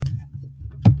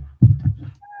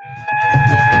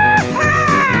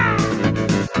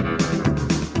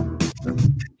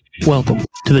Welcome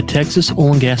to the Texas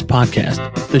Oil and Gas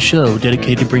Podcast, the show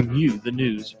dedicated to bring you the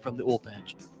news from the oil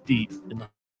patch deep in the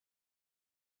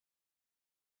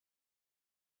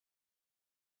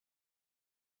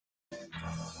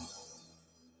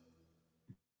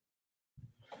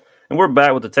And we're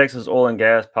back with the Texas Oil and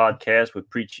Gas Podcast. We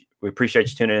appreciate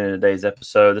you tuning in to today's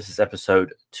episode. This is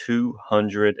episode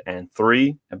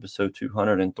 203. Episode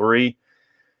 203.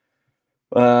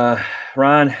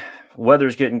 Ryan,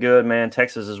 weather's getting good, man.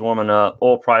 Texas is warming up.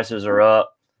 Oil prices are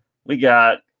up. We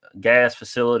got gas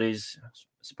facilities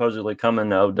supposedly coming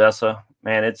to Odessa.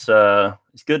 Man, it's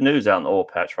good news out in the oil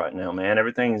patch right now, man.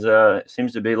 Everything's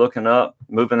seems to be looking up,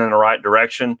 moving in the right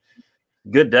direction.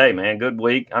 Good day, man. Good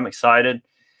week. I'm excited.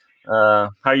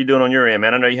 How are you doing on your end,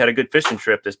 man? I know you had a good fishing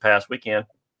trip this past weekend.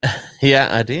 Yeah,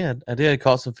 I did. I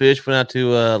caught some fish, went out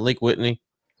to Lake Whitney,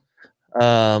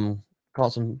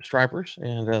 caught some stripers,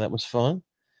 and that was fun.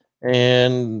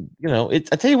 And, I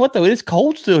tell you what, though, it is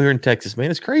cold still here in Texas,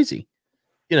 man. It's crazy.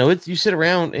 You sit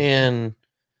around and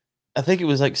I think it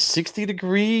was like 60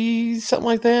 degrees, something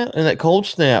like that. And that cold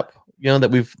snap,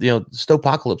 that we've,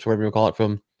 snowpocalypse, whatever you call it,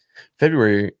 from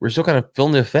February, we're still kind of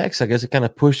feeling the effects. I guess it kind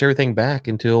of pushed everything back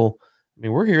until,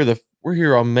 we're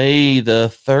here on May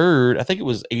the 3rd. I think it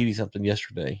was 80 something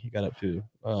yesterday. It got up to,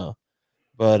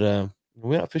 but we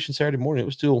went out fishing Saturday morning. It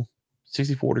was still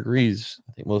 64 degrees,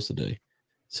 I think, most of the day.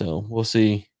 So we'll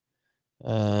see.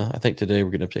 I think today we're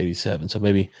getting up to 87. So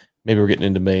maybe we're getting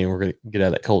into May and we're going to get out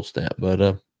of that cold snap,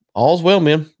 but all's well,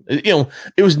 man. It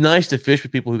was nice to fish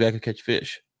with people who got to catch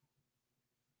fish.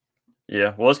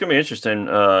 Yeah, well, it's gonna be interesting.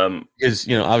 Because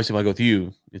obviously, when I go with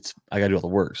you, I got to do all the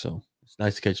work, so it's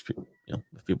nice to catch.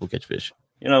 If people catch fish.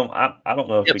 I don't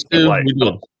know if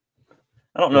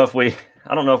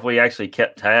I don't know if we actually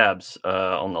kept tabs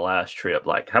on the last trip.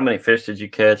 Like, how many fish did you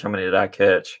catch? How many did I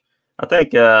catch? I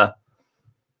think I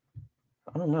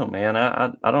don't know, man.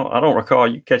 I don't recall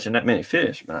you catching that many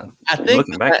fish, man. I think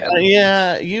looking back at it.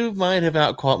 Yeah, you might have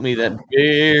outcaught me that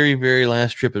very, very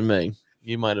last trip in May.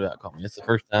 You might have outcaught me. It's the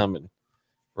first time in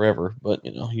forever, but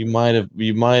you might have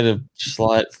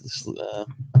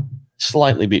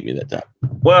slightly beat me that time.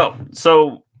 Well,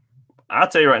 so I'll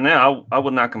tell you right now, I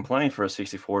would not complain for a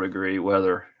 64-degree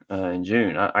weather in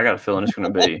June. I got a feeling it's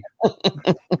going to be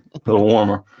a little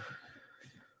warmer.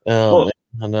 Oh, man,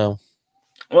 I know.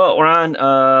 Well, Ryan,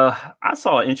 I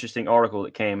saw an interesting article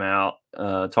that came out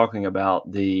talking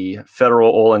about the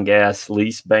federal oil and gas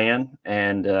lease ban,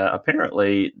 and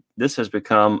apparently this has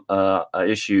become an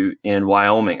issue in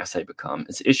Wyoming. I say become.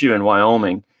 It's an issue in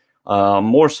Wyoming.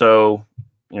 More so,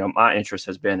 my interest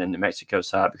has been in the New Mexico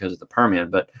side because of the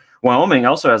Permian, but Wyoming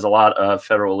also has a lot of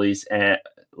federal lease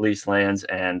lands,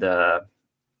 and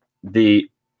the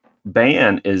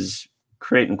ban is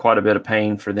creating quite a bit of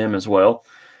pain for them as well.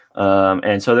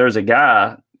 And so there's a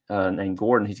guy named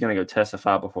Gordon. He's going to go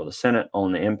testify before the Senate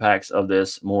on the impacts of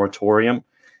this moratorium.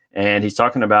 And he's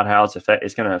talking about how it's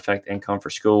going to affect income for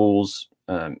schools,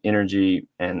 energy,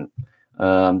 and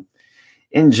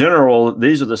in general,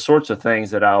 these are the sorts of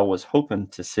things that I was hoping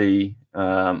to see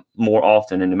more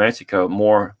often in New Mexico,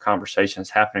 more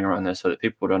conversations happening around this so that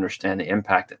people would understand the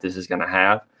impact that this is going to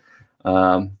have.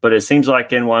 But it seems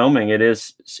like in Wyoming, it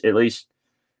is at least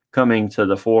coming to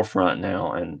the forefront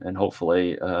now, and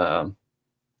hopefully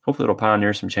it'll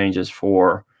pioneer some changes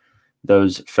for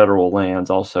those federal lands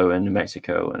also in New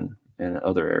Mexico and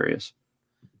other areas.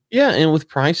 Yeah, and with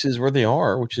prices where they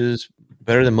are, which is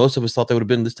better than most of us thought they would have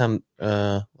been this time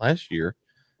last year,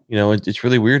 it's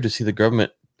really weird to see the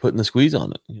government putting the squeeze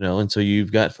on it, and so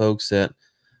you've got folks that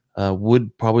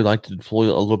would probably like to deploy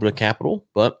a little bit of capital,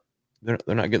 but they're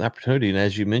not getting the opportunity. And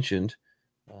as you mentioned,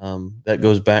 that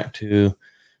goes back to,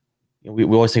 we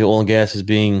always think of oil and gas as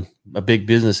being a big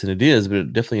business, and it is, but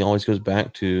it definitely always goes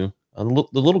back to the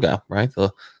little guy, right?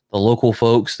 The local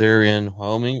folks there in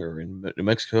Wyoming or in New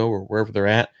Mexico or wherever they're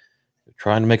at, they're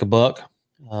trying to make a buck.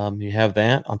 You have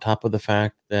that on top of the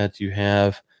fact that you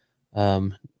have,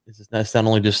 it's not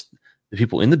only just the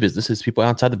people in the business, it's people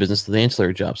outside the business, the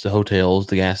ancillary jobs, the hotels,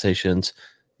 the gas stations,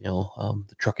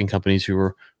 the trucking companies who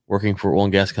are working for oil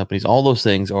and gas companies. All those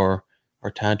things are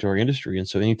tied to our industry. And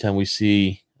so anytime we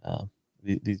see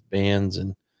these bans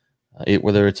and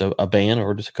whether it's a ban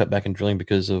or just a cutback in drilling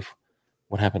because of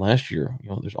what happened last year,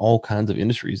 there's all kinds of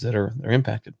industries that are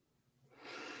impacted.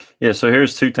 Yeah, so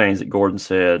here's two things that Gordon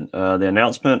said. The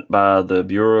announcement by the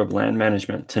Bureau of Land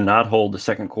Management to not hold the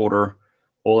second quarter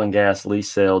oil and gas lease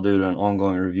sale due to an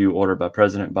ongoing review ordered by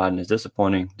President Biden is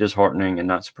disappointing, disheartening, and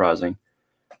not surprising.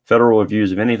 Federal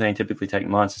reviews of anything typically take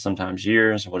months and sometimes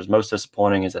years. What is most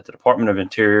disappointing is that the Department of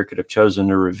Interior could have chosen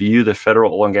to review the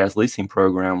federal oil and gas leasing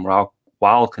program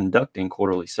while conducting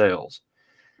quarterly sales.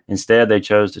 Instead, they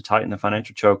chose to tighten the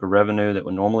financial choke of revenue that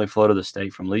would normally flow to the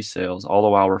state from lease sales, all the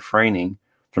while refraining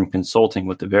from consulting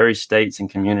with the very states and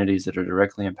communities that are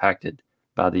directly impacted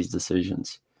by these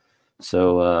decisions.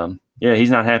 So, yeah, he's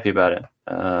not happy about it.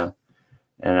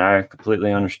 And I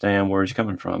completely understand where he's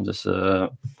coming from. Just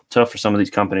tough for some of these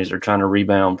companies that are trying to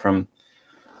rebound from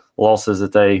losses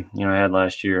that they had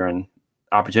last year. And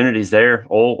opportunities there.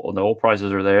 The oil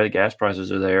prices are there. The gas prices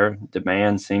are there.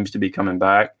 Demand seems to be coming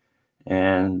back.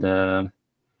 And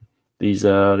these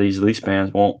lease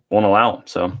bans won't allow them.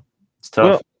 So it's tough.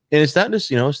 Well, and it's not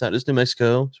just New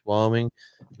Mexico, it's Wyoming.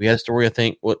 We had a story, I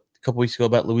think, a couple weeks ago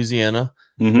about Louisiana.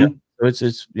 Mm-hmm. So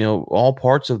it's all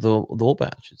parts of the oil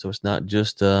patch. So it's not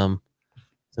just something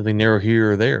narrow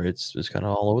here or there. It's kind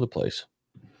of all over the place.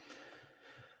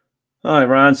 All right,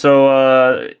 Ryan.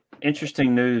 So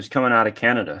interesting news coming out of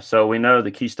Canada. So we know the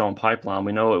Keystone Pipeline.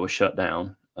 We know it was shut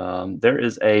down. There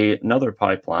is another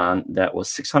pipeline that was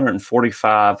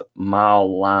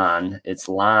 645-mile line. It's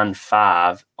Line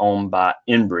 5, owned by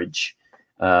Enbridge.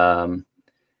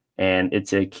 And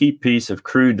it's a key piece of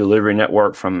crude delivery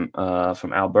network from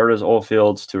Alberta's oil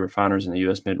fields to refiners in the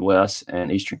U.S. Midwest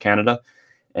and Eastern Canada.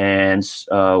 And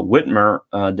Whitmer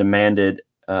demanded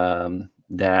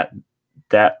that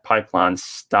pipeline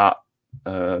stop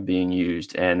being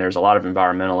used. And there's a lot of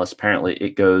environmentalists. Apparently,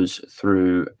 it goes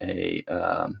through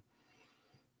one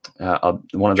of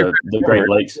the Great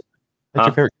Lakes.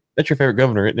 That's your favorite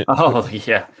governor, isn't it? Oh,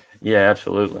 yeah,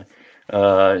 absolutely.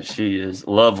 She is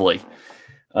lovely.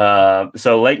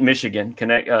 So Lake Michigan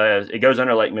it goes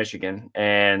under Lake Michigan,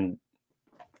 and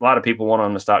a lot of people want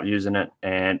them to stop using it,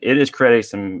 and it is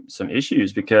creating some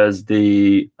issues because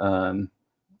the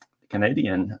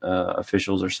Canadian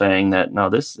officials are saying that no,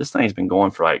 this thing's been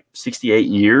going for like 68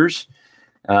 years.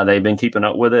 They've been keeping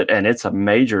up with it, and it's a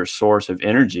major source of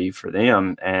energy for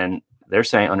them. And they're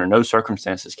saying under no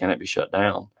circumstances can it be shut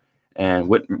down. And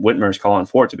Whitmer is calling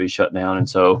for it to be shut down. And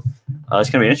so it's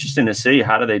going to be interesting to see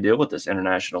how do they deal with this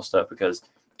international stuff, because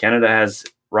Canada has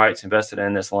rights invested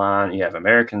in this line. You have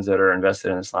Americans that are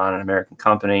invested in this line, an American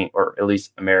company, or at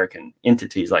least American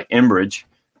entities like Enbridge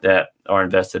that are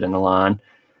invested in the line.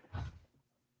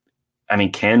 I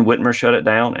mean, can Whitmer shut it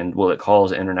down, and will it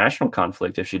cause international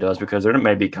conflict if she does? Because there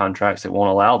may be contracts that won't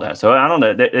allow that. So I don't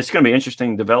know. It's going to be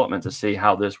interesting development to see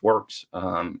how this works,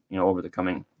 over the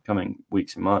coming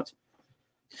weeks and months.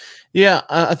 Yeah,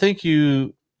 I think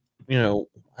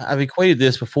I've equated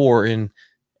this before, and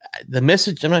the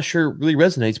message I'm not sure really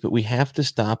resonates, but we have to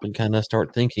stop and kind of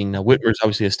start thinking. Now, Whitmer is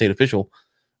obviously a state official,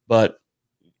 but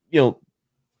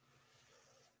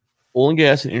oil and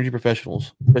gas and energy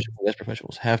professionals, especially gas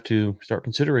professionals, have to start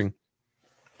considering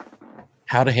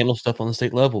how to handle stuff on the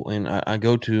state level. And I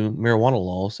go to marijuana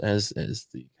laws as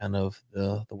the kind of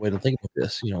the way to think about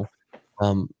this.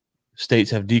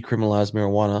 States have decriminalized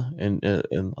marijuana, and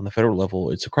on the federal level,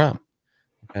 it's a crime.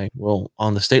 Okay, well,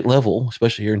 on the state level,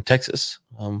 especially here in Texas,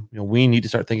 we need to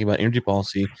start thinking about energy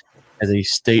policy as a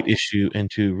state issue and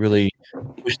to really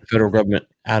push the federal government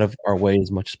out of our way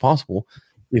as much as possible.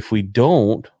 If we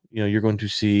don't, you're going to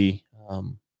see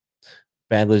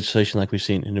bad legislation like we've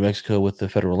seen in New Mexico with the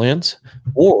federal lands,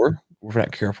 or if we're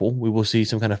not careful, we will see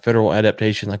some kind of federal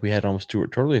adaptation like we had on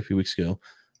Stuart Turley a few weeks ago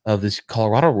of these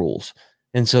Colorado rules.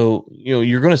 And so,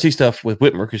 you're going to see stuff with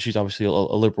Whitmer because she's obviously a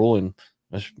liberal and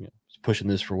pushing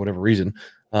this for whatever reason.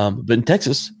 But in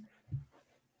Texas,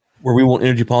 where we want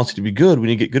energy policy to be good, we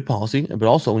need to get good policy, but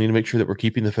also we need to make sure that we're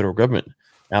keeping the federal government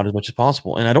out as much as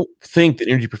possible. And I don't think that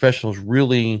energy professionals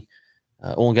really,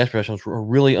 oil and gas professionals, are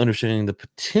really understanding the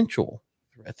potential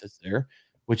threat that's there,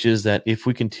 which is that if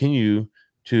we continue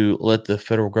to let the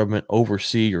federal government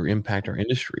oversee or impact our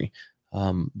industry,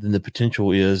 then the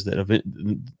potential is that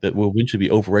that will eventually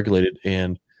be overregulated,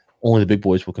 and only the big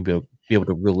boys will be able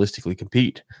to realistically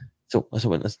compete. So that's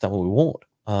not what we want.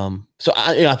 So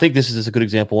I think this is a good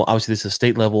example. Obviously, this is a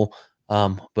state level,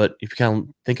 but if you kind of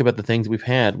think about the things that we've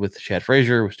had with Chad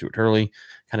Frazier, with Stuart Turley,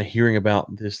 kind of hearing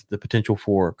about the potential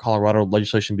for Colorado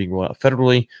legislation being rolled out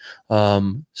federally.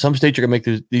 Some states are going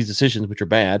to make these decisions, which are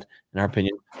bad, in our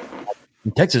opinion.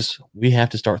 In Texas, we have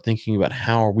to start thinking about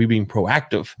how are we being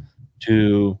proactive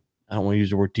to, I don't want to use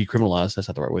the word decriminalize, that's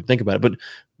not the right way to think about it, but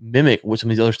mimic what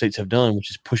some of these other states have done, which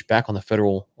is push back on the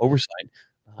federal oversight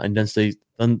and done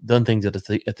things at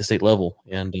the state level.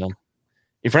 And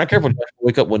if we're not careful, we'll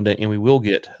wake up one day and we will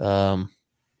get,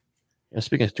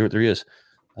 speaking of Stuart, there he is,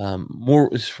 more,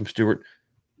 this is from Stuart,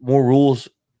 more rules,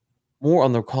 more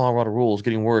on the Colorado rules,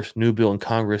 getting worse, new bill in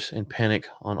Congress and panic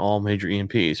on all major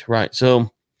E&Ps. Right. So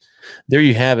there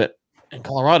you have it. In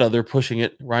Colorado, they're pushing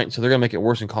it, right? So they're going to make it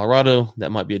worse in Colorado.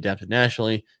 That might be adapted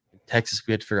nationally. In Texas,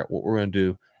 we have to figure out what we're going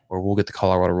to do or we'll get the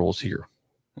Colorado rules here.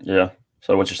 Yeah.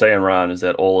 So what you're saying, Ryan, is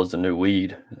that oil is the new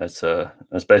weed. That's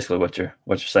basically what you're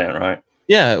saying, right?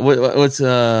 Yeah. What's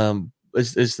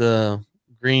it's the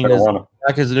green is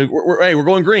black is the new. We're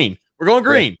going green. We're going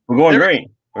green. We're going green.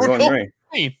 We're going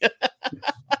green.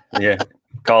 Yeah.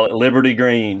 Call it Liberty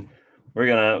Green. We're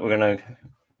gonna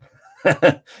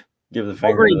give the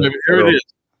finger to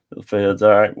the feds. All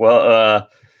right. Well,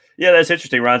 yeah, that's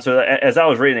interesting, Ryan. So as I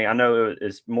was reading, I know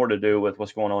it's more to do with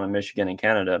what's going on in Michigan and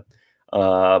Canada.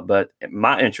 But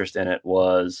my interest in it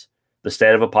was the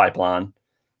state of a pipeline,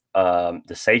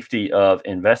 the safety of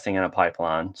investing in a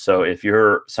pipeline. So if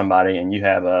you're somebody and you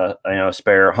have a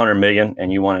spare $100 million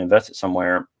and you want to invest it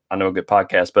somewhere, I know a good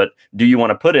podcast, but do you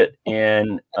want to put it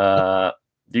in?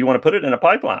 Do you want to put it in a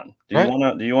pipeline? Do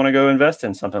you want to go invest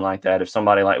in something like that? If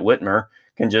somebody like Whitmer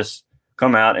can just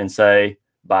come out and say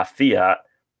by fiat,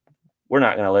 we're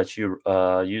not going to let you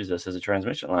use this as a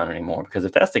transmission line anymore, because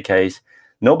if that's the case,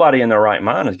 nobody in their right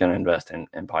mind is going to invest in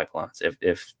pipelines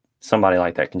if somebody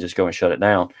like that can just go and shut it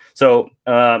down. So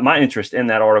my interest in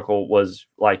that article was,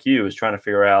 like you, is trying to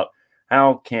figure out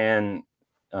how can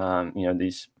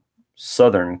these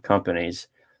Southern companies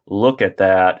look at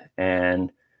that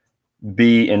and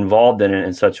be involved in it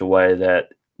in such a way that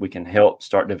we can help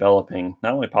start developing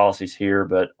not only policies here,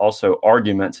 but also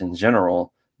arguments in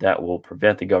general that will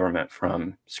prevent the government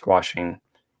from squashing,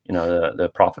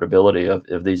 the profitability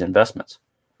of these investments.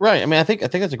 Right. I mean, I think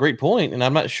that's a great point, and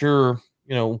I'm not sure,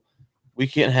 we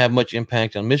can't have much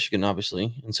impact on Michigan,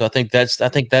 obviously, and so I think that's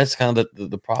kind of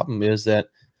the problem is that,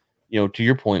 to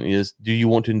your point is, do you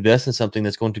want to invest in something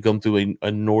that's going to come through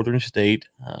a northern state,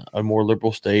 a more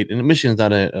liberal state, and Michigan's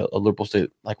not a liberal state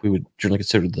like we would generally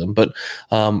consider them, but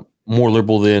more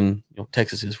liberal than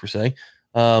Texas is, per se.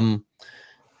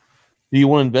 Do you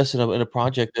want to invest in a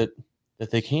project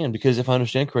that they can? Because if I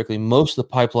understand correctly, most of the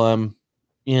pipeline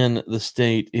in the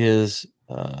state is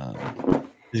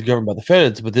governed by the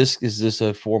feds, but this is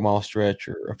a 4 mile stretch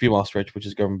or a few mile stretch, which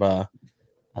is governed by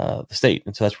the state,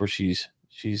 and so that's where she's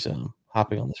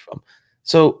hopping on this from.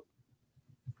 So,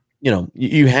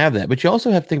 you have that, but you also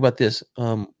have to think about this.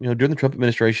 During the Trump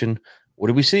administration, what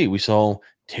did we see? We saw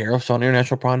tariffs on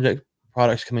international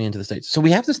products coming into the States. So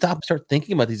we have to start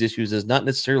thinking about these issues as not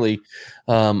necessarily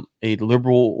a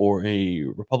liberal or a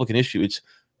Republican issue. It's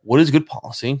what is good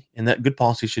policy, and that good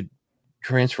policy should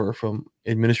transfer from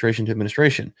administration to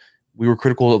administration. We were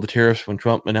critical of the tariffs when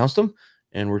Trump announced them,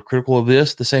 and we're critical of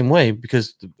this the same way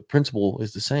because the principle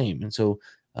is the same. And so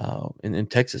in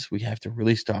Texas, we have to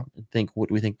really stop and think, what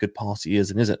do we think good policy is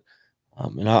and isn't?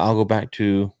 And I'll go back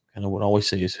to kind of what I always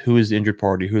say is, who is the injured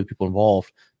party? Who are the people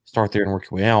involved? Start there and work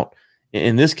your way out.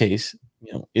 In this case,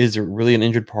 is there really an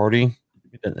injured party?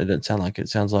 It doesn't sound like it. It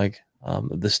sounds like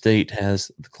the state has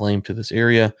the claim to this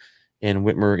area, and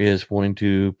Whitmer is wanting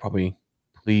to probably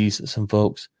please some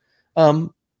folks. And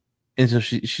so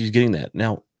she's getting that.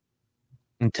 Now,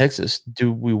 in Texas,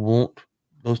 do we want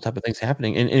those type of things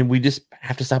happening? And we just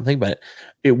have to stop thinking about it.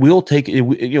 It will take,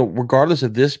 regardless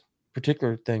of this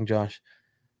particular thing, Josh,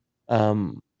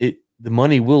 the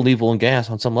money will leave oil and gas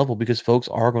on some level because folks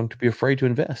are going to be afraid to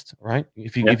invest, right?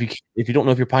 If you don't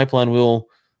know if your pipeline will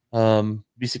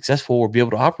be successful or be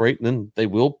able to operate, then they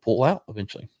will pull out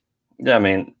eventually. Yeah, I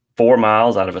mean, 4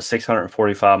 miles out of a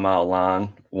 645-mile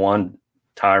line, one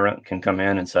tyrant can come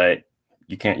in and say,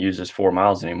 you can't use this 4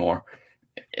 miles anymore.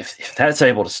 If that's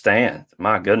able to stand,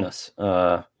 my goodness.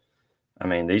 I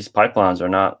mean, these pipelines are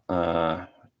not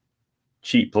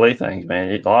cheap playthings,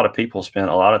 man. A lot of people spend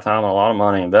a lot of time and a lot of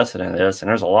money invested in this, and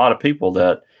there's a lot of people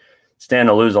that stand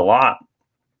to lose a lot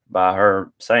by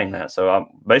her saying that. So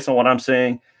based on what I'm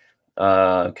seeing,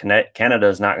 Canada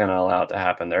is not going to allow it to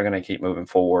happen. They're going to keep moving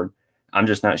forward. I'm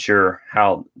just not sure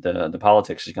how the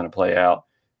politics is going to play out.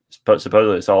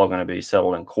 Supposedly it's all going to be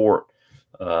settled in court.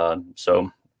 So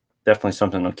definitely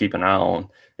something to keep an eye on.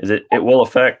 It will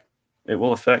affect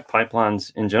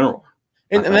pipelines in general.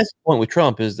 And that's the point with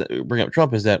Trump is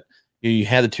that you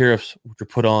had the tariffs which were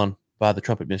put on by the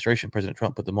Trump administration. President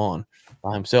Trump put them on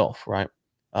by himself, right?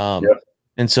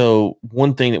 And so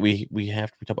one thing that we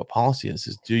have to talk about policy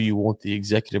is do you want the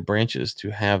executive branches to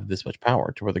have this much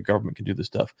power to where the government can do this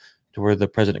stuff, to where the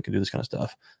president can do this kind of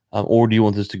stuff, or do you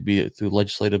want this to be through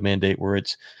legislative mandate where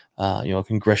it's a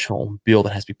congressional bill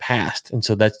that has to be passed? And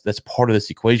so that's part of this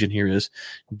equation here is,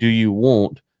 do you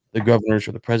want the governors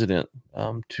or the president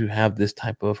to have this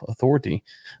type of authority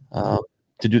to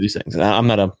do these things? And I'm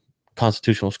not a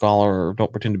constitutional scholar or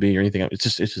don't pretend to be or anything.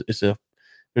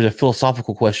 There's a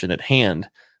philosophical question at hand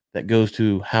that goes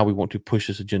to how we want to push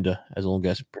this agenda as oil and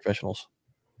gas professionals.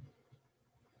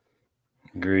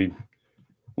 Agreed.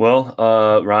 Well,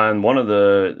 Ryan, one of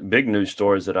the big news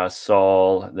stories that I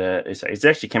saw that it's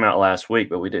actually came out last week,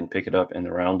 but we didn't pick it up in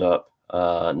the roundup.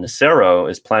 Nacero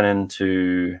is planning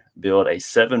to build a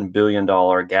 $7 billion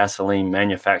gasoline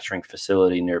manufacturing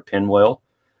facility near Penwell.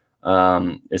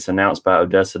 It's announced by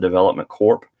Odessa Development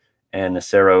Corp. and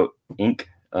Nacero Inc.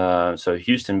 So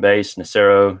Houston-based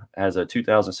Nacero has a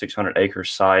 2,600 acre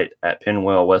site at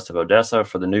Penwell, west of Odessa,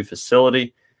 for the new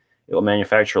facility. It will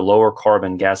manufacture lower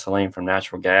carbon gasoline from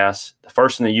natural gas, the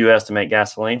first in the U.S. to make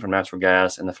gasoline from natural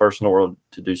gas, and the first in the world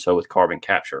to do so with carbon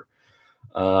capture.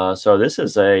 So this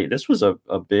was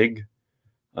a big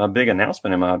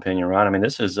announcement in my opinion, right? I mean,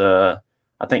 this is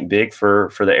I think big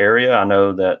for the area. I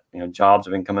know that jobs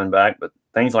have been coming back, but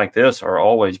things like this are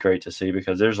always great to see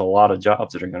because there's a lot of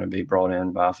jobs that are going to be brought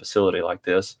in by a facility like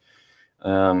this.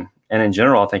 And in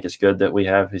general, I think it's good that we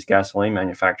have these gasoline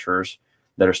manufacturers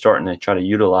that are starting to try to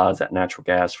utilize that natural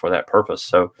gas for that purpose.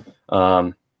 So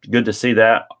good to see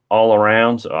that all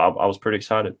around. So I was pretty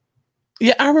excited.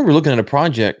 Yeah, I remember looking at a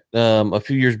project a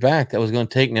few years back that was going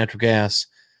to take natural gas.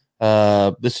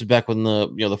 This is back when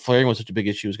the flaring was such a big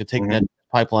issue. It was going to take that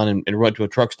pipeline and run to a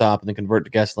truck stop and then convert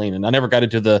to gasoline. And I never got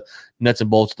into the nuts and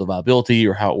bolts of the viability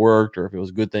or how it worked or if it was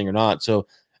a good thing or not. So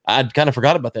I'd kind of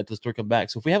forgot about that till the story come back.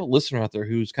 So if we have a listener out there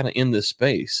who's kind of in this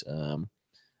space,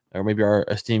 or maybe our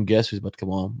esteemed guest who's about to come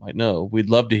on might know, we'd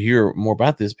love to hear more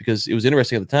about this because it was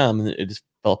interesting at the time and it just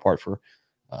fell apart for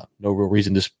no real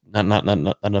reason, just not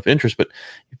enough interest. But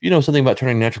if you know something about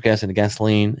turning natural gas into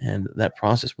gasoline and that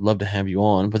process, we'd love to have you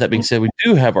on. But that being said, we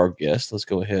do have our guest. Let's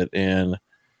go ahead and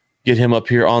get him up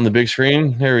here on the big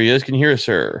screen. There he is. Can you hear us,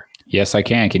 sir? Yes, I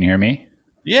can. Can you hear me?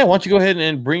 Yeah. Why don't you go ahead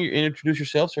and introduce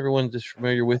yourself so everyone's just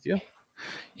familiar with you?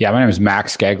 Yeah, my name is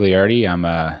Max Gagliardi. I'm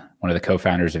one of the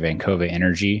co-founders of Ancova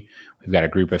Energy. We've got a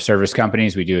group of service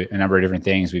companies. We do a number of different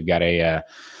things. We've got a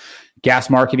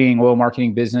gas marketing, oil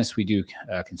marketing business. We do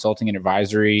consulting and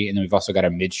advisory. And then we've also got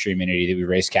a midstream entity that we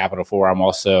raise capital for. I'm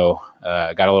also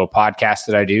got a little podcast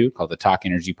that I do called the Talk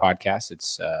Energy Podcast.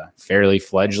 It's fairly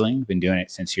fledgling. Been doing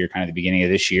it since here kind of the beginning of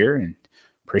this year and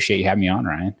appreciate you having me on,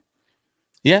 Ryan.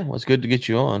 Yeah, well, it's good to get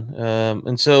you on.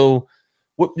 And so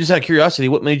just out of curiosity,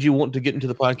 what made you want to get into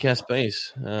the podcast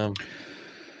space?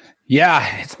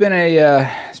 Yeah, it's been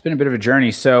a bit of a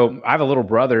journey. So I have a little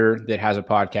brother that has a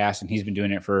podcast and he's been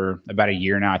doing it for about a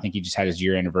year now. I think he just had his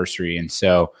year anniversary. And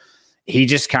so he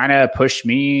just kind of pushed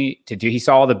me to he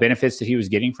saw all the benefits that he was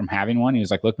getting from having one. He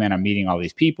was like, look, man, I'm meeting all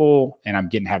these people and I'm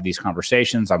getting to have these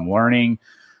conversations. I'm learning,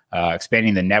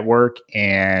 expanding the network.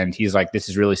 And he's like, this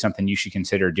is really something you should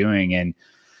consider doing. And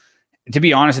to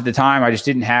be honest, at the time, I just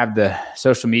didn't have the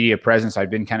social media presence. I'd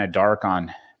been kind of dark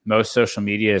on most social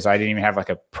media. I didn't even have like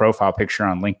a profile picture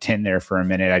on LinkedIn there for a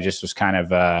minute. I just was kind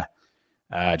of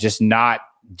just not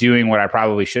doing what I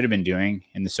probably should have been doing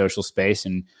in the social space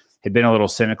and had been a little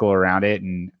cynical around it.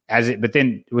 And but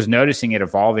then was noticing it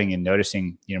evolving and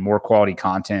noticing, more quality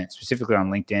content, specifically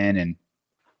on LinkedIn and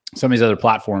some of these other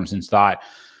platforms, and thought,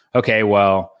 okay,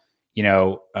 well,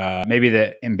 maybe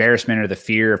the embarrassment or the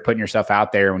fear of putting yourself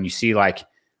out there when you see like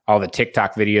all the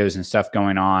TikTok videos and stuff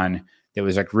going on that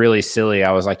was like really silly.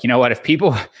 I was like, you know what,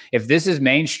 if this is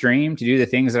mainstream to do the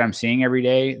things that I'm seeing every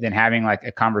day, then having like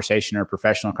a conversation or a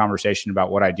professional conversation about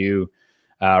what I do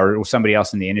or with somebody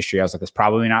else in the industry, I was like, that's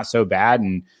probably not so bad.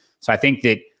 And so I think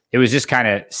that it was just kind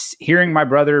of hearing my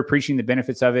brother preaching the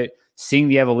benefits of it, seeing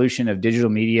the evolution of digital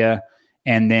media,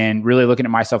 and then really looking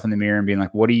at myself in the mirror and being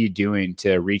like, what are you doing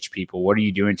to reach people? What are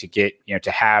you doing to get,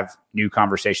 to have new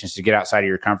conversations, to get outside of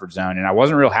your comfort zone? And I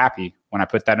wasn't real happy when I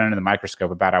put that under the microscope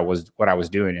about what I was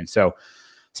doing. And so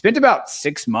spent about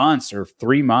 6 months or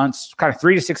 3 months, kind of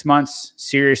 3 to 6 months,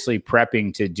 seriously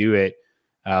prepping to do it,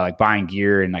 like buying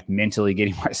gear and like mentally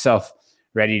getting myself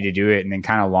ready to do it. And then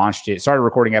kind of launched it, started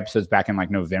recording episodes back in like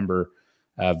November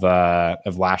of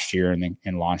last year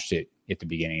and launched it at the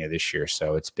beginning of this year.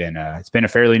 So it's been a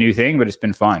fairly new thing, but it's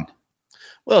been fun.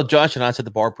 Well, Josh and I set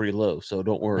the bar pretty low, so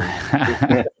don't worry.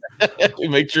 We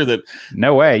make sure that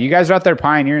no way. You guys are out there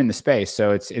pioneering the space.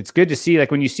 So it's good to see, like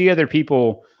when you see other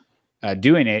people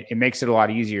doing it, it makes it a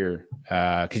lot easier.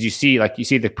 Cause you see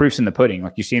the proofs in the pudding,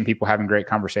 like you're seeing people having great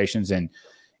conversations and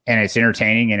it's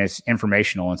entertaining and it's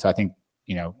informational. And so I think,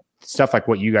 stuff like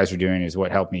what you guys are doing is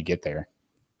what helped me get there.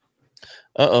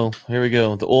 Here we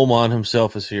go. The old Mon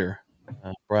himself is here.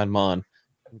 Brian Mon,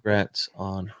 congrats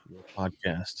on your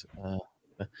podcast.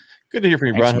 Good to hear from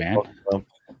you, Thanks, Brian.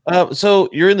 Man. So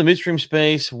you're in the midstream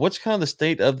space. What's kind of the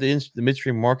state of the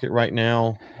midstream market right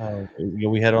now?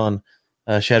 We had on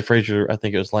Shad Frazier, I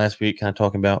think it was last week, kind of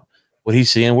talking about what he's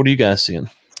seeing. What are you guys seeing?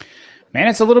 Man,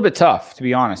 it's a little bit tough, to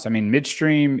be honest. I mean,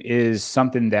 midstream is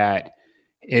something that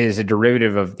is a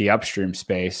derivative of the upstream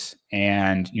space.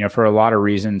 And, for a lot of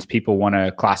reasons, people want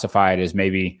to classify it as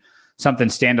maybe something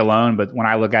standalone. But when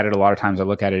I look at it, a lot of times I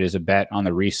look at it as a bet on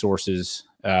the resources,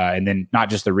 and then not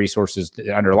just the resources that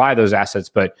underlie those assets,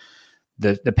 but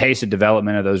the pace of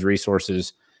development of those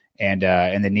resources and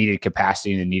the needed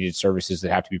capacity and the needed services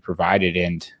that have to be provided.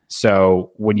 And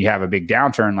so when you have a big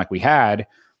downturn like we had,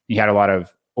 you had a lot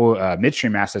of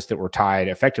midstream assets that were tied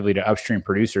effectively to upstream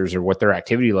producers or what their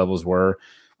activity levels were.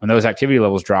 When those activity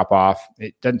levels drop off,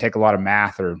 it doesn't take a lot of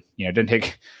math, or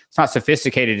it's not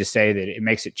sophisticated to say that it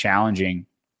makes it challenging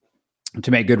to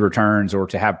make good returns or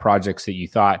to have projects that you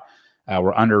thought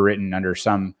were underwritten under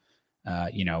some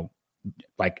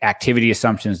like activity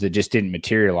assumptions that just didn't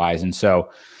materialize. And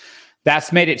so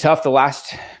that's made it tough the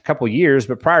last couple of years.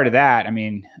 But prior to that,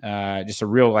 just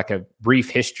a brief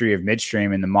history of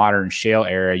midstream in the modern shale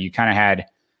era. You kind of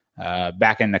had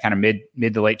back in the kind of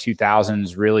mid to late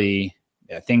 2000s, really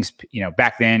things,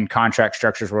 back then contract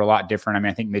structures were a lot different.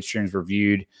 I think midstreams were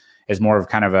viewed as more of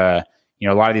kind of a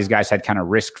lot of these guys had kind of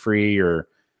risk-free or,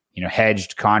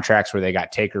 hedged contracts where they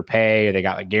got take or pay, or they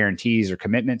got like guarantees or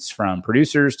commitments from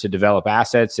producers to develop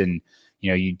assets. And,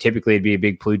 you typically it'd be a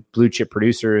big blue chip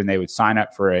producer, and they would sign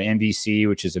up for an MVC,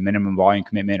 which is a minimum volume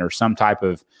commitment, or some type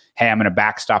of, hey, I'm going to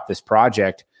backstop this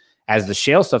project. As the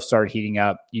shale stuff started heating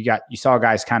up, you saw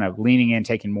guys kind of leaning in,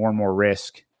 taking more and more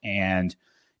risk and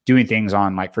doing things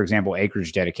on, like, for example,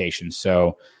 acreage dedications.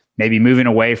 So maybe moving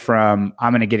away from,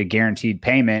 I'm going to get a guaranteed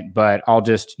payment, but I'll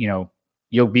just,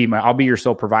 I'll be your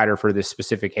sole provider for this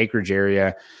specific acreage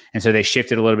area. And so they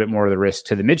shifted a little bit more of the risk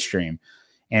to the midstream.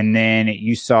 And then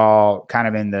you saw kind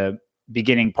of in the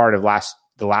beginning part of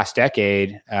the last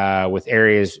decade, with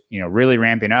areas, really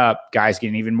ramping up, guys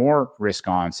getting even more risk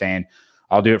on, saying,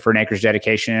 I'll do it for an acreage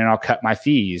dedication and I'll cut my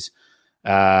fees.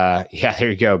 There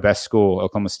you go. Best school,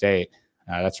 Oklahoma State.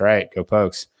 That's right. Go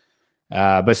Pokes.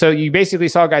 But so you basically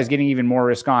saw guys getting even more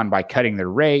risk on by cutting their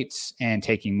rates and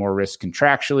taking more risk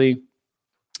contractually.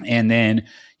 And then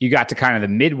you got to kind of the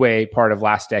midway part of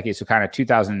last decade. So kind of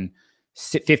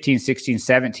 2015, 16,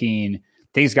 17,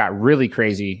 things got really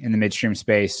crazy in the midstream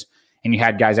space. And you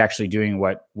had guys actually doing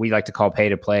what we like to call pay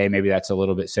to play. Maybe that's a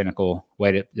little bit cynical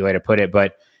way to put it,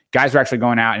 but guys were actually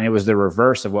going out, and it was the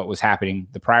reverse of what was happening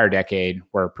the prior decade,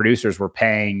 where producers were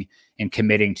paying and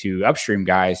committing to upstream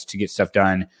guys to get stuff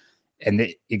done. And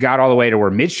it got all the way to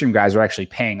where midstream guys were actually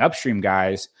paying upstream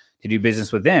guys to do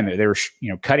business with them. They were,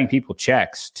 cutting people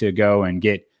checks to go and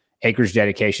get acreage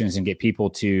dedications and get people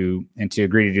to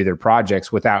agree to do their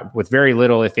projects with very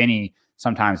little, if any,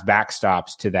 sometimes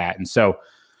backstops to that. And so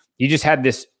you just had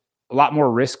a lot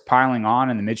more risk piling on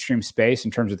in the midstream space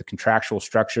in terms of the contractual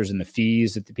structures and the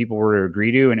fees that the people were to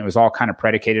agree to. And it was all kind of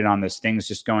predicated on this things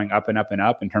just going up and up and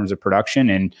up in terms of production.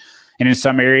 And in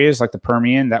some areas like the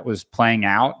Permian, that was playing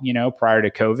out, prior to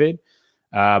COVID.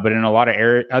 But in a lot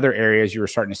of other areas, you were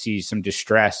starting to see some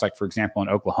distress. Like, for example, in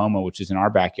Oklahoma, which is in our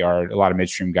backyard, a lot of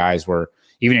midstream guys were,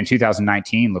 even in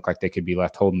 2019, looked like they could be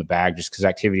left holding the bag just because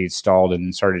activity had stalled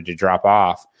and started to drop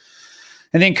off.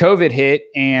 And then COVID hit,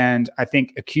 and I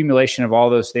think accumulation of all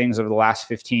those things over the last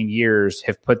 15 years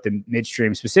have put the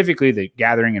midstream, specifically the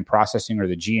gathering and processing or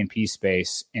the G&P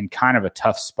space, in kind of a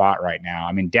tough spot right now.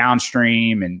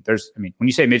 Downstream, and when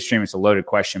you say midstream, it's a loaded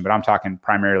question, but I'm talking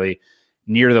primarily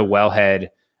near the wellhead,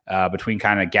 between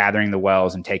kind of gathering the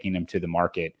wells and taking them to the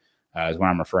market, is when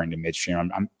I'm referring to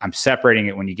midstream. I'm separating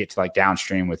it when you get to like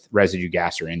downstream with residue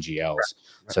gas or NGLs. Right.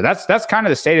 So that's kind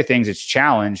of the state of things. It's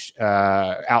challenged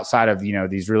outside of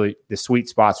these really the sweet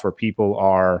spots where people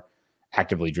are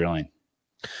actively drilling.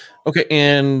 Okay,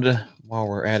 and while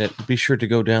we're at it, be sure to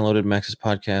go download Max's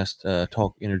podcast,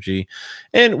 Talk Energy,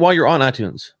 and while you're on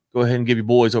iTunes, go ahead and give your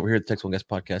boys over here at the Texas Oil and Gas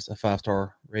Podcast a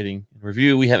 5-star rating and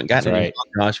review. We haven't gotten any.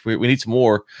 Gosh, we need some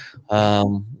more.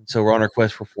 So we're on our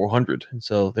quest for 400. And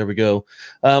so there we go.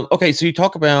 Okay, so you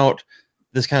talk about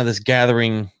this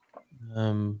gathering.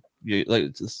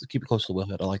 Let's keep it close to the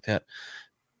wellhead. I like that.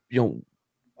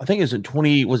 I think it was in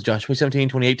 2017,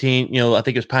 2018. I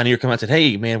think it was Pioneer come out and said,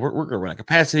 "Hey, man, we're going to run out of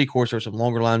capacity." Of course, there's some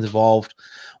longer lines involved.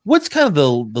 What's kind of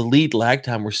the lead lag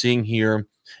time we're seeing here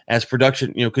as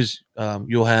production? Because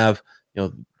you'll have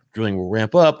drilling will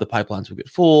ramp up, the pipelines will get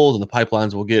full, and the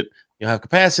pipelines will get have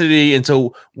capacity. And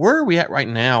so, where are we at right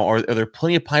now? Are there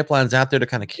plenty of pipelines out there to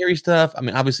kind of carry stuff?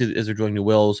 Obviously, as they're drilling new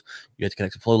wells, you have to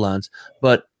connect the flow lines,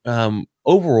 but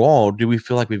overall, do we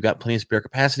feel like we've got plenty of spare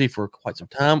capacity for quite some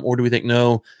time, or do we think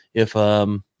no? If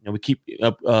we keep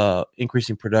up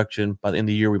increasing production, by the end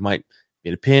of the year, we might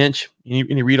get a pinch.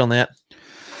 Any read on that?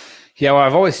 Yeah, well,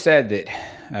 I've always said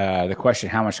that the question,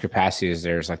 how much capacity is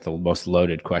there, is like the most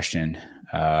loaded question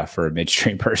for a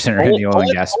midstream person or in the oil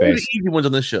and gas Only space. the easy ones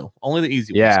on this show. Only the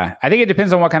easy ones. Yeah, I think it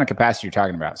depends on what kind of capacity you're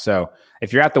talking about. So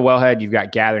if you're at the wellhead, you've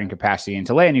got gathering capacity, and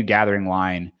to lay a new gathering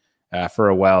line for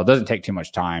a well, it doesn't take too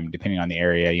much time, depending on the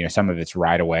area. You know, some of it's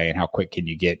right away, and how quick can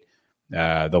you get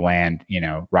the land, you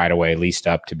know, right away leased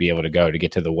up to be able to go to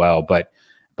get to the well. But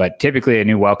typically a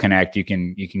new well connect, you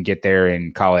can get there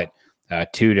and call it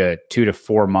 2 to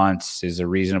 4 months is a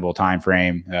reasonable time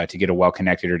frame to get a well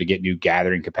connected or to get new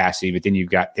gathering capacity. But then you've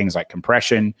got things like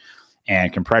compression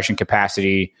and compression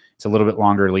capacity. It's a little bit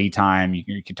longer lead time.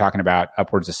 You're talking about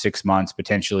upwards of 6 months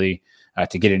potentially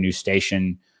to get a new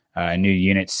station, a new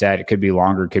unit set. It could be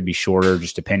longer, it could be shorter,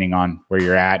 just depending on where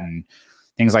you're at and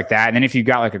things like that. And then if you've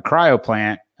got like a cryo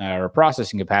plant or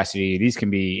processing capacity, these can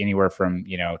be anywhere from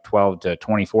 12 to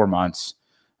 24 months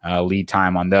lead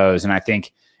time on those. And I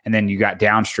think, and then you got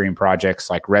downstream projects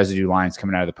like residue lines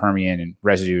coming out of the Permian, and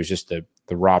residue is just the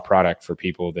raw product for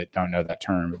people that don't know that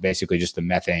term, but basically just the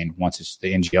methane once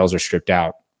the NGLs are stripped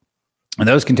out. And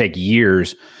those can take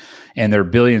years and they're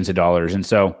billions of dollars. And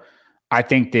so I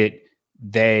think that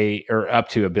they are up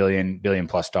to $1 billion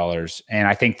plus dollars. And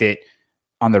I think that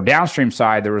on the downstream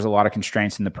side, there was a lot of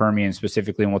constraints in the Permian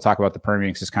specifically, and we'll talk about the Permian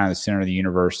because it's kind of the center of the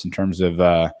universe in terms of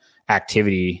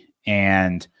activity.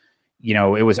 And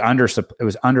it was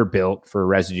underbuilt for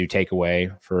residue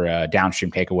takeaway, for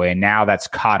downstream takeaway, and now that's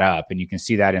caught up, and you can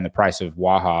see that in the price of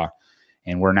Waha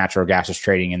and where natural gas is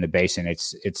trading in the basin.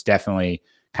 It's definitely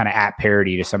kind of at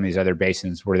parity to some of these other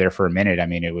basins. Were there for a minute. I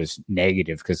mean, it was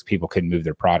negative because people couldn't move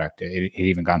their product. It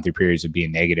even gone through periods of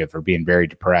being negative or being very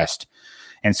depressed.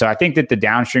 And so I think that the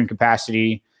downstream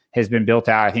capacity has been built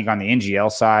out. I think on the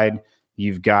NGL side,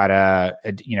 you've got a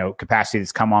capacity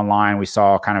that's come online. We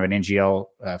saw kind of an NGL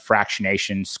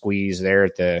fractionation squeeze there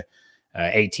at the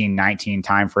 18-19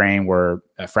 timeframe, where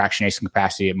fractionation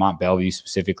capacity at Mont Belvieu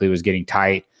specifically was getting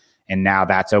tight, and now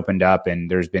that's opened up. And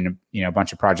there's been a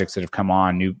bunch of projects that have come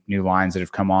on, new lines that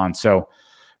have come on. So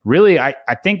really, I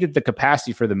think that the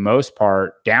capacity for the most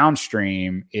part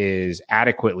downstream is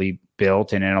adequately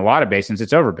built, and in a lot of basins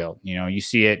it's overbuilt. You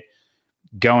see it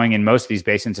going in most of these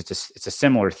basins. It's a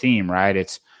similar theme, right?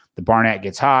 It's the Barnett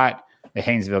gets hot, the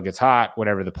Haynesville gets hot,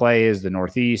 whatever the play is, the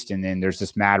Northeast, and then there's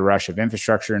this mad rush of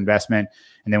infrastructure investment,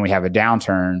 and then we have a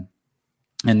downturn,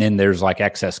 and then there's like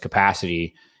excess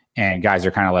capacity, and guys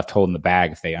are kind of left holding the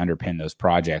bag if they underpin those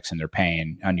projects, and they're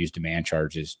paying unused demand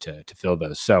charges to fill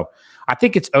those. So I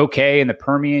think it's okay in the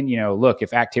Permian. Look,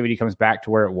 if activity comes back to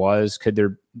where it was, could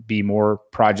there be more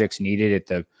projects needed at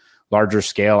the larger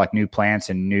scale, like new plants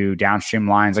and new downstream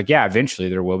lines? Like, yeah, eventually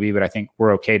there will be, but I think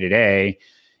we're okay today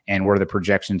and where the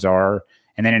projections are.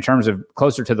 And then in terms of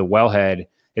closer to the wellhead,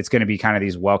 it's going to be kind of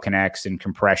these well connects and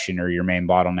compression or your main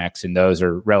bottlenecks, and those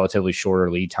are relatively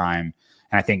shorter lead time.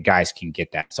 And I think guys can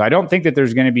get that. So I don't think that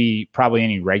there's going to be probably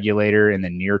any regulator in the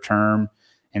near term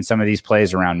in some of these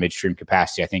plays around midstream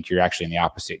capacity. I think you're actually in the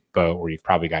opposite boat, where you've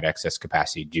probably got excess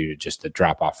capacity due to just the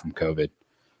drop off from COVID.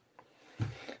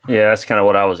 Yeah, that's kind of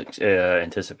what I was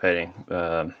anticipating.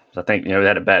 I think, we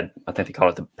had I think they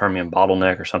called it the Permian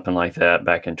bottleneck or something like that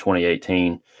back in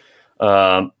 2018.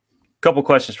 Couple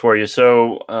questions for you.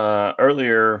 So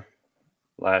earlier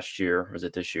last year, or was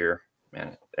it this year?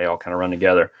 Man, they all kind of run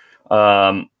together.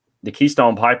 The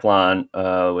Keystone Pipeline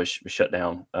was shut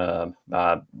down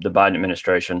by the Biden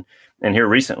administration. And here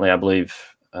recently, I believe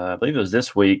it was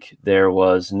this week, there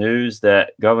was news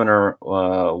that Governor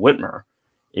Whitmer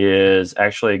is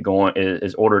actually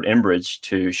is ordered Enbridge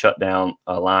to shut down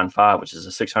Line 5, which is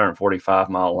a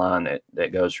 645-mile line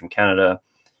that goes from Canada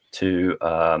to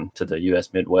the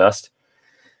U.S. Midwest.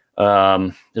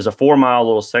 There's a 4-mile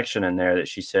little section in there that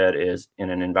she said is in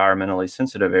an environmentally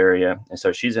sensitive area, and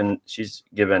so she's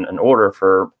given an order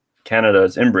for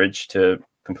Canada's Enbridge to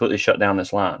completely shut down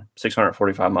this line,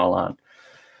 645-mile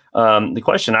line. The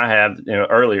question I had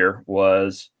earlier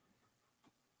was,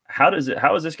 how is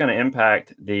this going to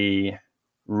impact the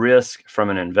risk from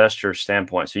an investor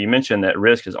standpoint? So you mentioned that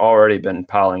risk has already been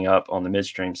piling up on the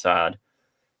midstream side.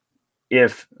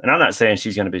 And I'm not saying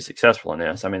she's going to be successful in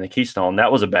this. I mean, the Keystone,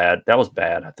 that was bad,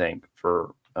 I think,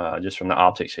 for just from the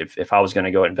optics. If I was going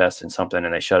to go invest in something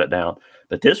and they shut it down,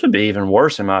 but this would be even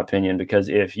worse in my opinion, because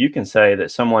if you can say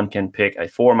that someone can pick a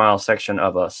 4-mile section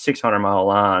of a 600-mile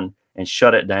line and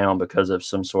shut it down because of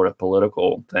some sort of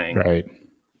political thing, right?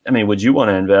 I mean, would you want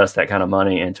to invest that kind of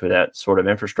money into that sort of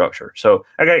infrastructure? So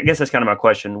I guess that's kind of my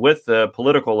question. With the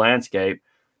political landscape,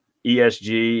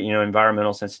 ESG,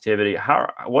 environmental sensitivity,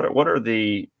 what are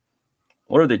the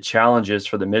challenges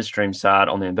for the midstream side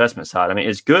on the investment side? I mean,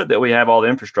 it's good that we have all the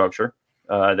infrastructure,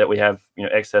 that we have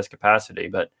excess capacity,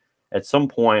 but at some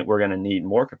point we're going to need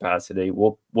more capacity.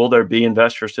 Will there be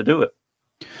investors to do it?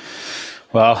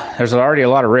 Well, there's already a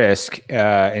lot of risk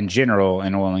in general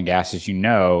in oil and gas, as you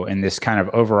know, and this kind of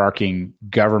overarching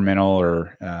governmental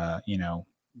or,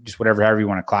 just however you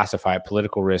want to classify it,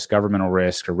 political risk, governmental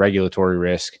risk, or regulatory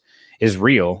risk is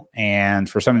real. And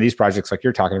for some of these projects like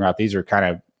you're talking about, these are kind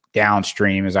of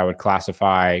downstream, as I would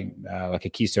classify, like a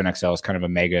Keystone XL is kind of a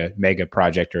mega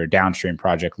project or a downstream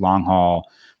project, long haul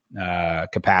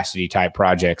capacity type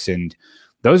projects. And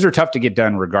those are tough to get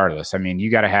done regardless. I mean, you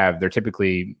got to have, they're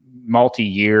typically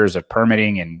multi-years of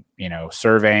permitting and,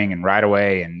 surveying and right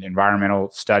away and environmental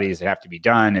studies that have to be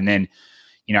done. And then,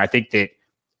 I think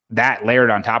that layered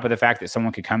on top of the fact that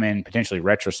someone could come in potentially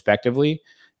retrospectively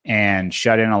and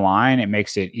shut in a line, it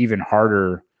makes it even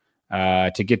harder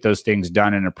to get those things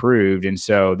done and approved. And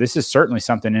so this is certainly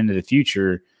something into the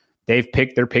future. They're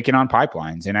picking on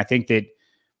pipelines. And I think that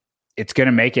it's going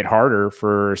to make it harder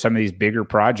for some of these bigger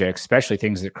projects, especially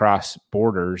things that cross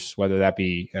borders, whether that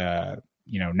be,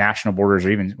 national borders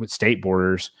or even with state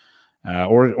borders,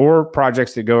 or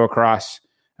projects that go across,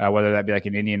 whether that be like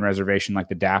an Indian reservation, like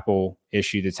the DAPL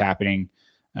issue that's happening,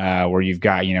 where you've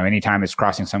got, anytime it's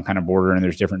crossing some kind of border and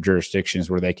there's different jurisdictions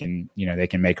where they can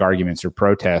make arguments or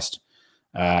protest.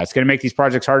 It's going to make these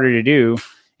projects harder to do,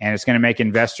 and it's going to make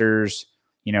investors,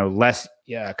 less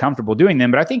comfortable doing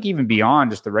them. But I think even beyond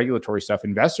just the regulatory stuff,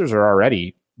 investors are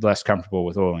already less comfortable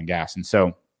with oil and gas. And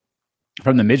so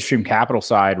from the midstream capital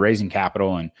side, raising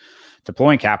capital and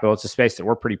deploying capital, it's a space that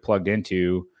we're pretty plugged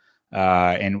into.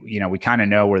 And we kind of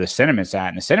know where the sentiment's at,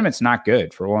 and the sentiment's not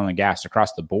good for oil and gas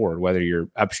across the board, whether you're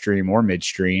upstream or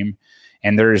midstream.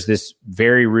 And there's this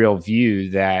very real view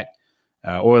that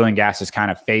oil and gas is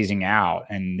kind of phasing out,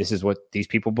 and this is what these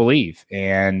people believe.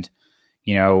 And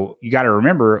you got to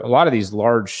remember, a lot of these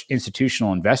large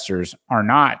institutional investors are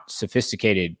not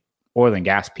sophisticated oil and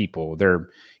gas people. They're,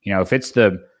 if it's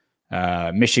the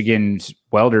Michigan's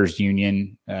welders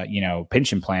union,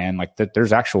 pension plan, like that,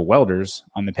 there's actual welders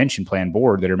on the pension plan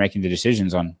board that are making the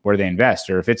decisions on where they invest.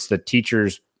 Or if it's the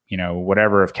teachers,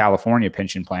 whatever of California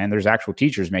pension plan, there's actual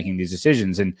teachers making these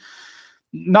decisions. And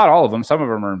not all of them, some of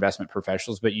them are investment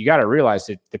professionals, but you got to realize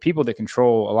that the people that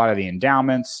control a lot of the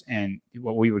endowments and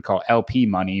what we would call LP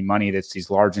money that's these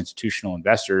large institutional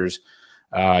investors,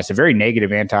 it's a very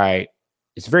negative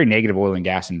oil and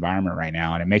gas environment right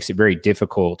now. And it makes it very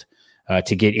difficult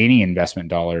to get any investment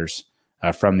dollars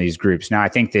from these groups. Now, I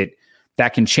think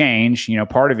that can change.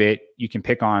 Part of it, you can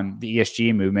pick on the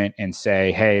ESG movement and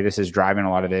say, hey, this is driving a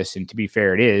lot of this. And to be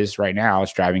fair, it is right now,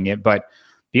 it's driving it. But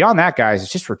beyond that, guys,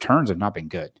 it's just returns have not been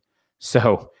good.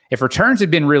 So if returns had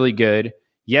been really good,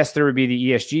 yes, there would be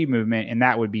the ESG movement, and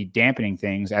that would be dampening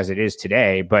things as it is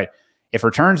today. But if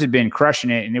returns had been crushing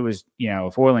it, and it was,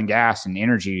 if oil and gas and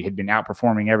energy had been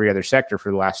outperforming every other sector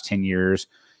for the last 10 years,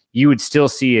 you would still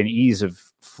see an easier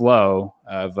flow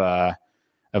of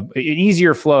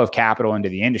capital into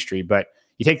the industry. But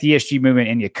you take the ESG movement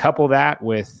and you couple that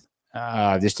with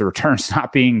just the returns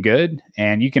not being good,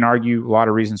 and you can argue a lot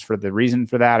of reasons for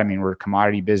that. I mean, we're a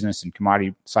commodity business and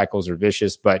commodity cycles are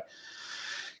vicious, but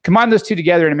combine those two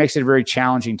together and it makes it a very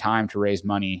challenging time to raise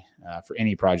money for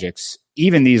any projects,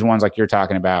 even these ones like you're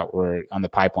talking about, where on the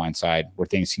pipeline side, where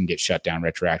things can get shut down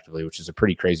retroactively, which is a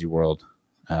pretty crazy world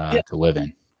to live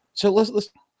in. So let's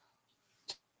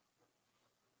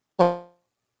talk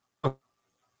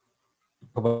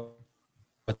about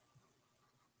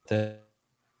that.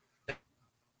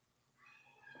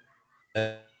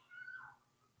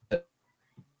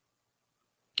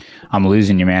 I'm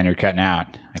losing you, man. You're cutting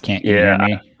out. I can't. Can you hear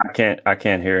me? I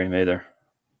can't hear him either.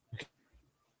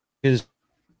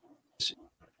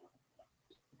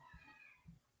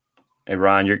 Hey,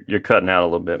 Ryan, you're cutting out a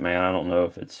little bit, man. I don't know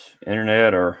if it's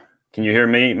internet or can you hear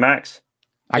me, Max?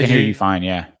 I can hear you fine.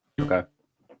 Yeah. Okay.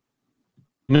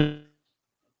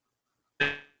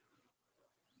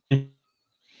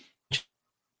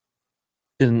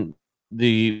 In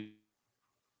the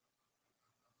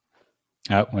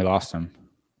we lost him.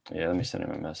 Yeah, let me send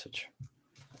him a message.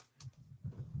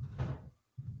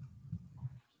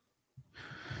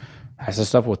 That's the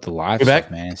stuff with the live stuff,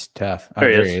 man. It's tough.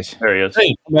 There he is. There he is.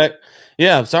 Hey, I'm back.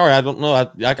 Yeah, I'm sorry. I don't know.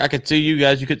 I could see you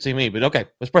guys. You couldn't see me, but okay.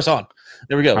 Let's press on.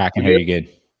 There we go. I can hear you good.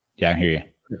 Yeah, I can hear you.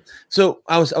 So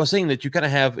I was saying that you kind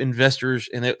of have investors,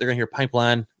 and they're going to hear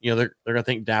pipeline. They're going to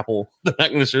think DAPL. They're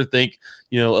not going to think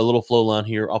a little flow line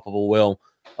here off of a well.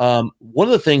 One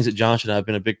of the things that Josh and I have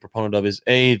been a big proponent of is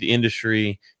the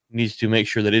industry needs to make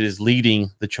sure that it is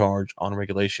leading the charge on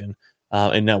regulation.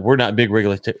 And now we're not big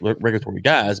regulatory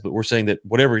guys, but we're saying that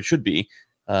whatever it should be,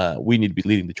 we need to be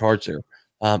leading the charge there.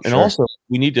 And also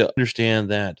we need to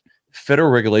understand that federal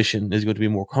regulation is going to be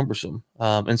more cumbersome.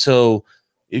 And so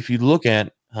if you look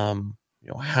at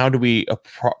how do we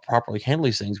properly handle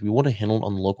these things? We want to handle it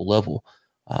on the local level.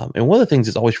 And one of the things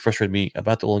that's always frustrated me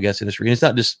about the oil and gas industry, and it's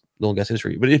not just the oil and gas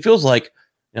industry, but it feels like,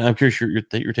 and I'm curious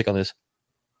your take on this,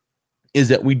 is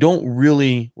that we're not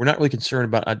really concerned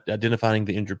about identifying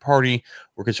the injured party.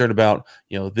 We're concerned about,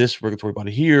 this regulatory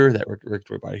body here, that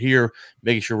regulatory body here,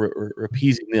 making sure we're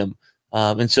appeasing them.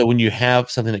 And so when you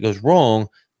have something that goes wrong,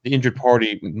 the injured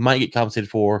party might get compensated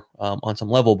for on some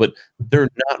level, but they're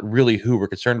not really who we're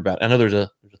concerned about. I know there's a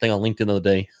thing on LinkedIn the other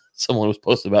day. Someone was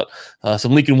posted about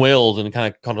some leaking whales and kind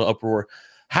of caught an uproar.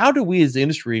 How do we as the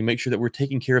industry make sure that we're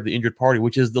taking care of the injured party,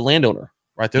 which is the landowner,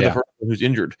 right? They're the person who's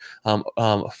injured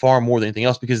far more than anything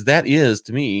else, because that is,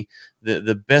 to me,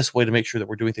 the best way to make sure that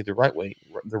we're doing things the right way.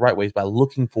 The right way is by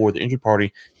looking for the injured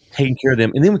party, taking care of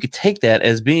them. And then we could take that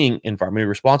as being environmentally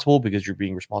responsible, because you're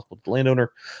being responsible to the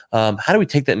landowner. How do we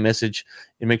take that message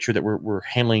and make sure that we're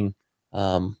handling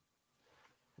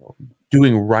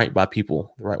doing right by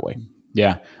people the right way?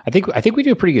 Yeah, I think we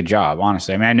do a pretty good job,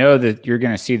 honestly. I mean, I know that you're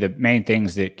going to see the main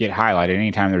things that get highlighted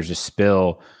anytime there's a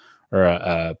spill or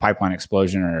a pipeline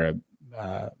explosion or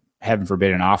heaven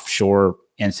forbid, an offshore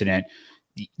incident.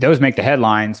 Those make the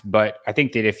headlines. But I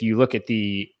think that if you look at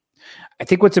I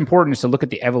think what's important is to look at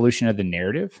the evolution of the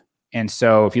narrative. And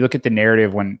so if you look at the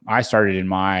narrative, when I started in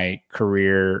my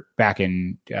career back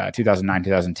in 2009,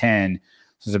 2010,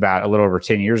 this was about a little over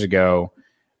 10 years ago,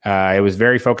 it was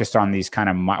very focused on these kind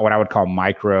of what I would call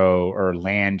micro or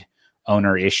land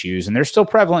owner issues. And they're still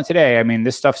prevalent today. I mean,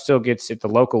 this stuff still gets at the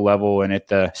local level and at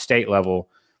the state level.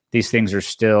 These things are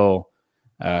still,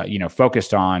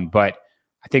 focused on. But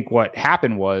I think what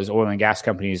happened was oil and gas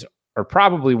companies are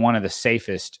probably one of the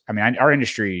safest. I mean, our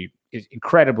industry is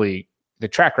incredibly, the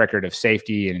track record of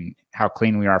safety and how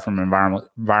clean we are from an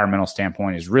environmental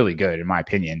standpoint is really good, in my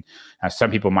opinion.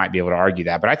 Some people might be able to argue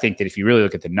that, but I think that if you really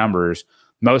look at the numbers,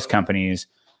 most companies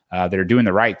that are doing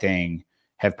the right thing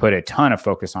have put a ton of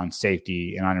focus on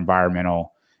safety and on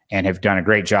environmental, and have done a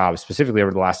great job, specifically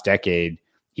over the last decade,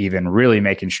 even really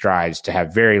making strides to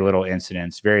have very little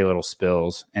incidents, very little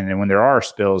spills. And then when there are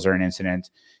spills or an incident,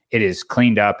 it is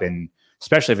cleaned up. And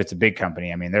especially if it's a big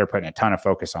company, I mean, they're putting a ton of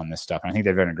focus on this stuff. And I think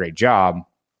they've done a great job.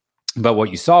 But what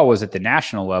you saw was at the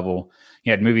national level,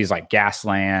 you had movies like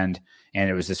Gasland, and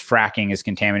it was this fracking is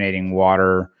contaminating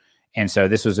water. And so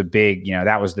this was a big,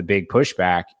 that was the big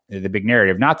pushback, the big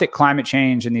narrative. Not that climate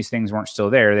change and these things weren't still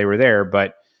there. They were there,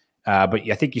 but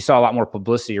I think you saw a lot more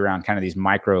publicity around kind of these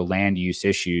micro land use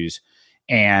issues.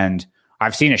 And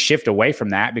I've seen a shift away from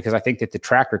that, because I think that the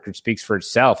track record speaks for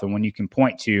itself. And when you can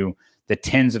point to the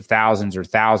tens of thousands or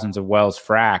thousands of wells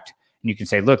fracked, and you can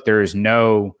say, look, there is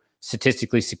no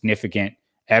statistically significant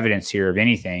evidence here of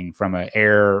anything from an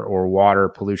air or water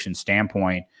pollution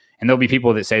standpoint. And there'll be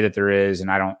people that say that there is,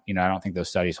 and I don't think those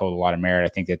studies hold a lot of merit. I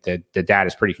think that the data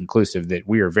is pretty conclusive that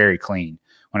we are very clean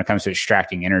when it comes to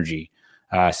extracting energy,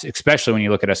 especially when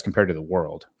you look at us compared to the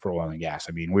world for oil and gas.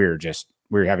 I mean,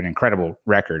 we have an incredible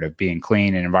record of being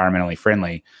clean and environmentally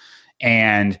friendly.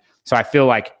 And so I feel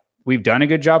like we've done a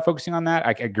good job focusing on that.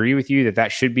 I agree with you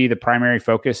that should be the primary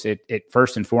focus at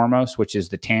first and foremost, which is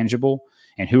the tangible.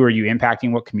 And who are you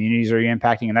impacting? What communities are you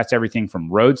impacting? And that's everything from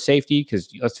road safety, because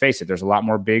let's face it, there's a lot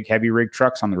more big, heavy rig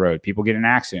trucks on the road. People get in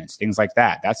accidents, things like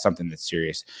that. That's something that's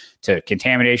serious. To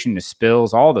contamination, to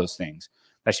spills, all those things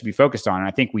that should be focused on. And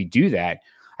I think we do that.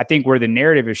 I think where the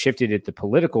narrative has shifted at the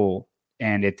political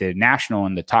and at the national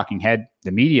and the talking head,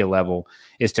 the media level,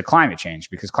 is to climate change,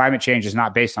 because climate change is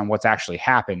not based on what's actually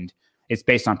happened. It's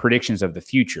based on predictions of the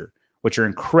future, which are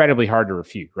incredibly hard to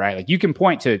refute, right? Like you can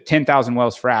point to 10,000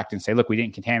 wells fracked and say, look, we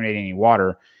didn't contaminate any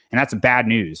water. And that's bad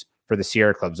news for the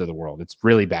Sierra Clubs of the world. It's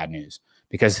really bad news,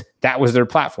 because that was their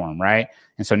platform, right?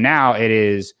 And so now it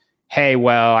is, hey,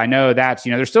 well, I know that's,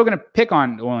 they're still going to pick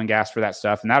on oil and gas for that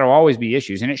stuff. And that'll always be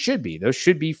issues. And it should be. Those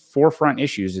should be forefront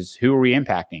issues, is who are we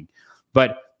impacting?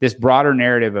 But this broader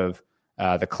narrative of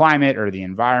the climate or the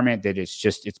environment, that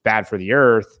it's bad for the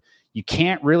earth, you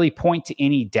can't really point to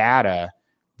any data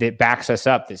that backs us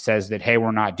up that says that, hey,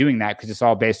 we're not doing that, because it's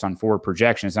all based on forward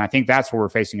projections. And I think that's where we're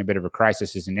facing a bit of a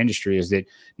crisis as an industry, is that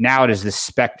now it is this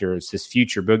specter, it's this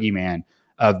future boogeyman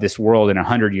of this world in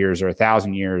 100 years or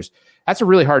 1,000 years. That's a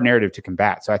really hard narrative to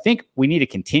combat. So I think we need to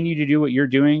continue to do what you're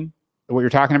doing, what you're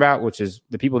talking about, which is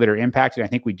the people that are impacted. I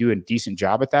think we do a decent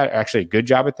job at that, actually a good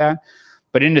job at that.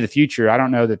 But into the future, I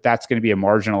don't know that that's going to be a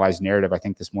marginalized narrative. I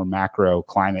think this more macro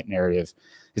climate narrative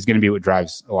is going to be what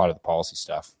drives a lot of the policy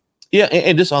stuff. Yeah,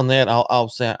 and just on that, I'll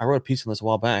say I wrote a piece on this a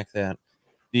while back that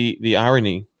the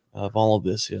irony of all of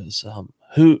this is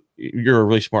you're a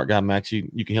really smart guy, Max.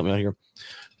 You can help me out here.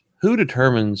 Who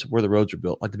determines where the roads are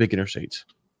built, like the big interstates?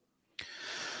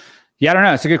 Yeah, I don't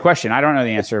know. It's a good question. I don't know the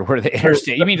answer. Where the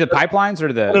interstate? You mean the pipelines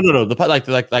or the? No. The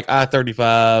like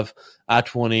I-35,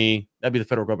 I-20. That'd be the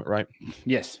federal government, right?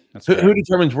 Yes. That's who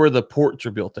determines where the ports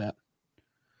are built at?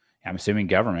 I'm assuming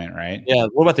government, right? Yeah.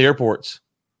 What about the airports?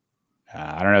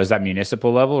 I don't know. Is that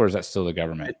municipal level or is that still the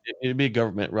government? It'd be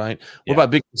government, right? What about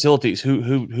big facilities?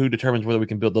 Who determines whether we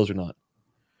can build those or not?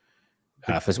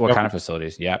 What kind of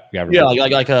facilities? Yeah, government.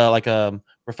 Yeah, like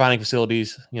refining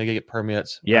facilities. You get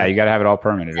permits. Yeah, you got to have it all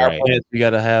permitted, right? You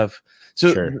got to have.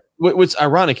 So what's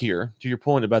ironic here, to your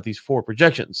point about these 4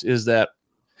 projections, is that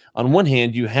on one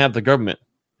hand you have the government,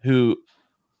 who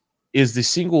is the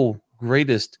single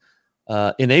greatest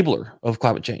enabler of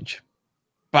climate change.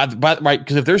 Right,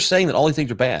 because if they're saying that all these things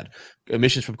are bad,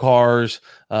 emissions from cars,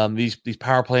 these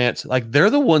power plants, like they're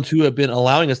the ones who have been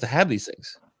allowing us to have these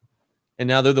things. And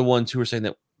now they're the ones who are saying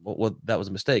that that was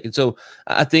a mistake. And so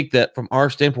I think that from our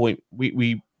standpoint,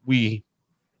 we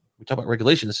talk about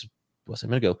regulation. This is what I said a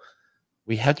minute ago.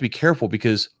 We have to be careful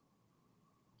because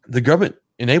the government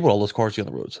enabled all those cars to get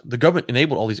on the roads. The government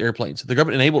enabled all these airplanes. The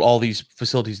government enabled all these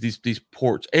facilities, these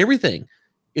ports. Everything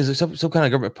is some kind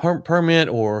of government permit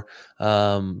or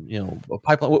a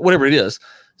pipeline, whatever it is.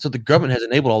 So the government has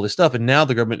enabled all this stuff, and now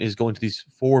the government is going to these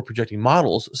forward projecting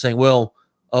models, saying, "Well,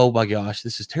 oh my gosh,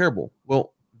 this is terrible."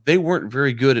 Well, they weren't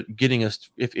very good at getting us,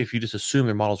 if you just assume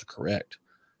their models are correct,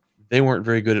 they weren't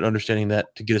very good at understanding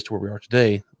that to get us to where we are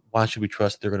today. Why should we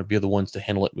trust they're going to be the ones to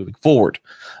handle it moving forward?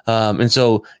 And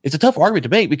so it's a tough argument to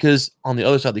make because on the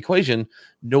other side of the equation,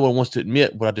 no one wants to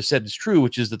admit what I just said is true,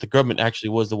 which is that the government actually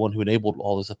was the one who enabled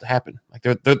all this stuff to happen. Like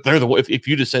they're the one. If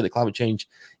you just say that climate change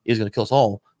is going to kill us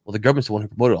all, well, the government's the one who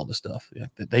promoted all this stuff. Yeah,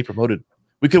 they promoted.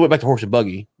 We could have went back to horse and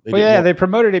buggy. They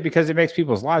promoted it because it makes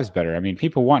people's lives better. I mean,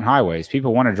 people want highways.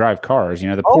 People want to drive cars.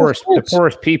 The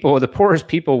poorest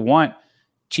people want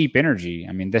cheap energy.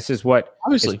 I mean, this is what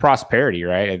is prosperity,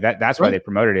 right? That's why they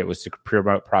promoted it, was to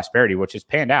promote prosperity, which has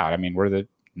panned out. I mean, we're the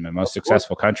most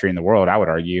successful country in the world, I would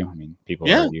argue. I mean,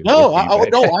 people argue.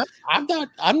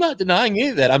 I'm not denying any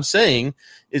of that. I'm saying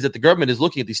is that the government is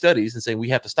looking at these studies and saying we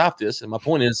have to stop this. And my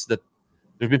point is that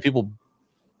there's been people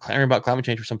clamoring about climate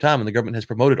change for some time, and the government has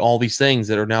promoted all these things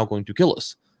that are now going to kill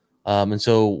us. And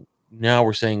so now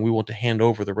we're saying we want to hand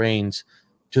over the reins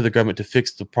to the government to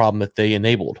fix the problem that they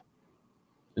enabled.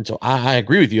 And so I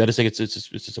agree with you. I just think it's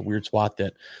just a weird spot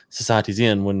that society's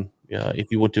in when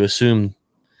if you want to assume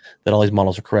that all these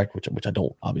models are correct, which I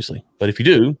don't, obviously. But if you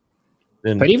do,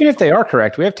 then. But even if they are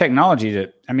correct, we have technology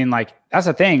that, I mean, like, that's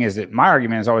the thing, is that my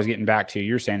argument is always getting back to,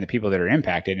 you're saying the people that are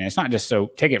impacted. And it's not just so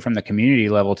take it from the community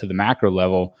level to the macro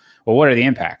level. Well, what are the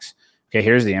impacts? Okay,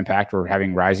 here's the impact. We're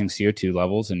having rising CO2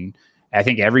 levels. And I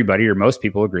think everybody or most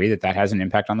people agree that has an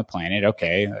impact on the planet.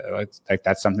 Okay,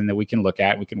 that's something that we can look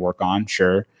at, we can work on,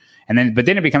 sure. But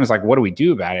then it becomes like, what do we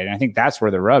do about it? And I think that's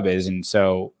where the rub is. And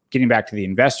so getting back to the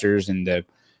investors and the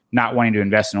not wanting to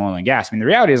invest in oil and gas. I mean, the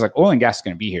reality is, like, oil and gas is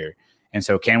going to be here. And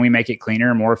so can we make it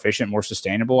cleaner, more efficient, more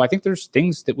sustainable? I think there's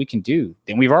things that we can do.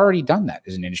 And we've already done that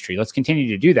as an industry. Let's continue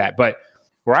to do that. But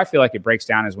where I feel like it breaks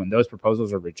down is when those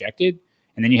proposals are rejected.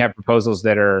 And then you have proposals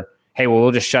that are, hey, well,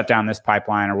 we'll just shut down this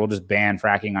pipeline, or we'll just ban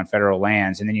fracking on federal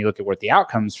lands. And then you look at what the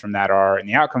outcomes from that are. And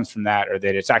the outcomes from that are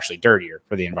that it's actually dirtier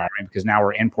for the environment, because now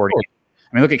we're importing.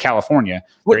 I mean, look at California.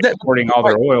 They're importing all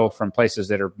their oil from places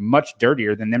that are much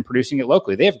dirtier than them producing it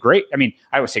locally. They have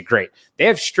I would say great. They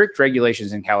have strict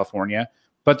regulations in California,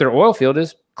 but their oil field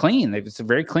is clean. It's a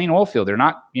very clean oil field. They're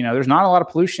not, there's not a lot of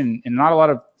pollution and not a lot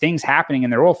of things happening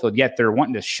in their oil field, yet they're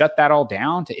wanting to shut that all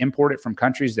down to import it from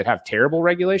countries that have terrible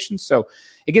regulations. So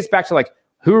it gets back to, like,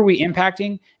 who are we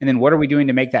impacting? And then what are we doing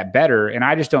to make that better? And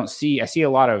I see a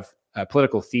lot of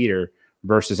political theater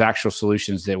versus actual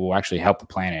solutions that will actually help the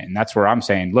planet. And that's where I'm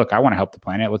saying, look, I want to help the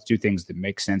planet. Let's do things that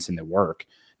make sense and that work,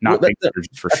 not things that are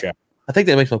just for show. I think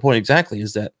that makes my point exactly,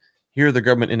 is that here the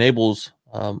government enables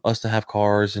us to have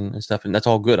cars and stuff, and that's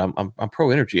all good. I'm pro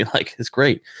energy, like, it's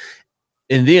great.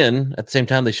 And then at the same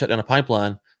time, they shut down a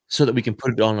pipeline so that we can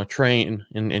put it on a train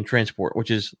and transport,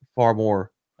 which is far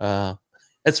more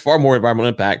environmental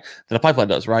impact than a pipeline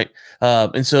does, right?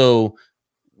 And so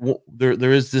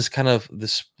there is this kind of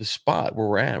this spot where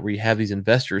we're at, where you have these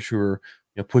investors who are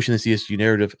pushing this ESG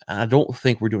narrative. And I don't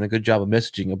think we're doing a good job of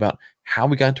messaging about how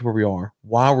we got to where we are,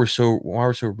 why we're so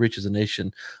rich as a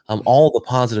nation, all the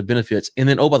positive benefits, and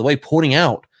then, oh, by the way, pointing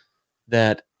out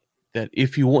that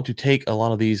if you want to take a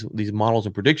lot of these models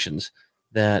and predictions,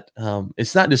 that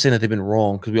it's not just saying that they've been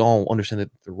wrong, because we all understand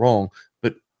that they're wrong,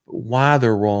 but why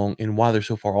they're wrong and why they're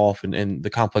so far off, and the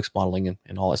complex modeling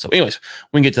and all that. So anyways,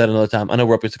 we can get to that another time. I know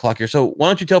we're up against the clock here. So why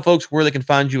don't you tell folks where they can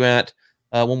find you at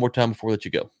one more time before we let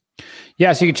you go?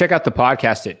 Yeah, so you can check out the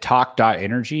podcast at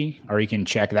talk.energy, or you can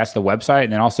check, that's the website.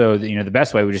 And then also, the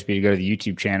best way would just be to go to the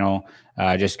YouTube channel,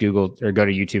 just Google or go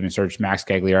to YouTube and search Max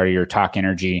Gagliardi or Talk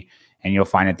Energy, and you'll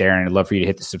find it there. And I'd love for you to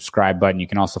hit the subscribe button. You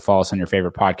can also follow us on your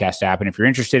favorite podcast app. And if you're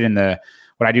interested in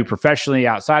what I do professionally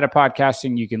outside of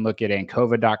podcasting, you can look at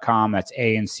ancova.com. That's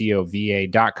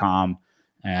ANCOVA.com.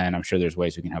 And I'm sure there's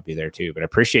ways we can help you there too. But I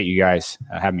appreciate you guys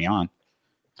having me on.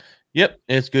 Yep,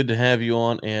 it's good to have you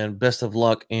on, and best of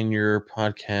luck in your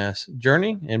podcast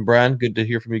journey. And Brian, good to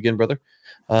hear from you again, brother.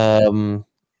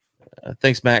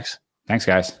 Thanks, Max. Thanks,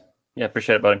 guys. Yeah,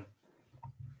 appreciate it, buddy.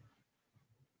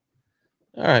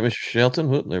 All right, Mr. Shelton.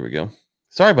 Whoop, there we go.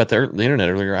 Sorry about the internet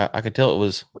earlier. I could tell it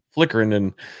was flickering,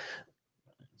 and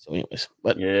so, anyways,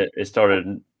 but yeah, it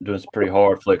started doing some pretty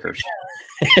hard flickers.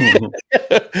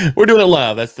 We're doing it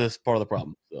live. That's part of the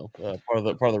problem. So part of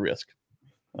the risk.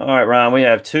 All right, Ryan, we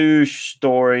have two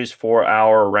stories for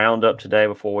our roundup today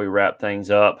before we wrap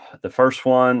things up. The first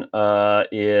one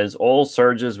is oil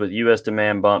surges with U.S.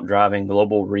 demand bump driving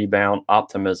global rebound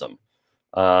optimism.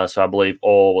 So I believe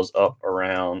oil was up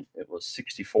around, it was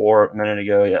 64 a minute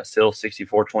ago. Yeah, still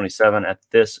 64.27 at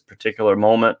this particular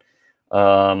moment.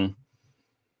 OPEC,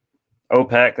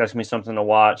 that's going to be something to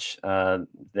watch.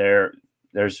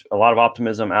 There's a lot of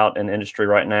optimism out in the industry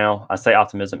right now. I say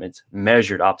optimism, it's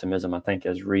measured optimism, I think,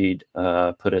 as Reed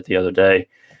put it the other day.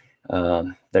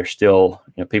 They're still,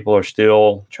 people are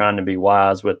still trying to be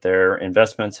wise with their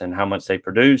investments and how much they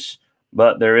produce,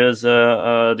 but there is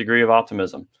a degree of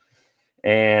optimism.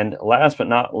 And last but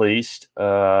not least,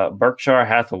 Berkshire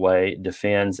Hathaway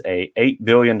defends a $8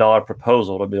 billion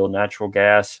proposal to build natural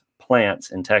gas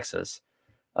plants in Texas.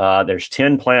 There's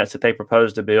 10 plants that they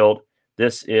propose to build.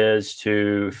 This is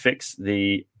to fix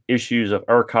the issues of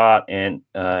ERCOT and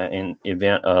in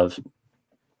event of,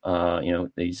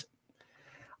 these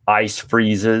ice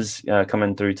freezes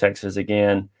coming through Texas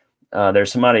again.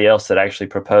 There's somebody else that actually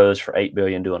proposed for $8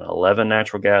 billion doing 11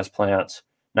 natural gas plants.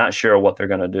 Not sure what they're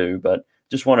going to do, but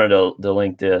just wanted to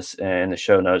link this in the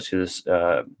show notes because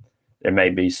there may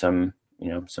be some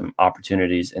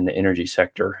opportunities in the energy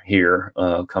sector here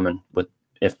coming with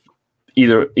if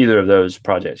either of those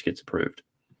projects gets approved.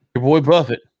 Your boy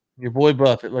Buffett.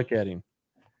 Look at him.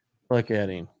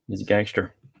 He's a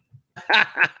gangster.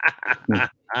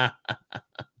 All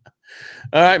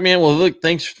right, man. Well, look,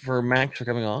 thanks for Max for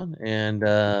coming on, and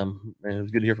it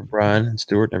was good to hear from Brian and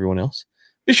Stuart and everyone else.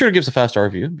 Be sure to give us a 5-star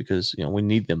review because we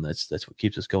need them. That's what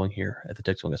keeps us going here at the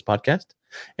Texas Oil and Gas Podcast.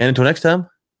 And until next time,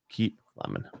 keep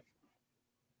climbing.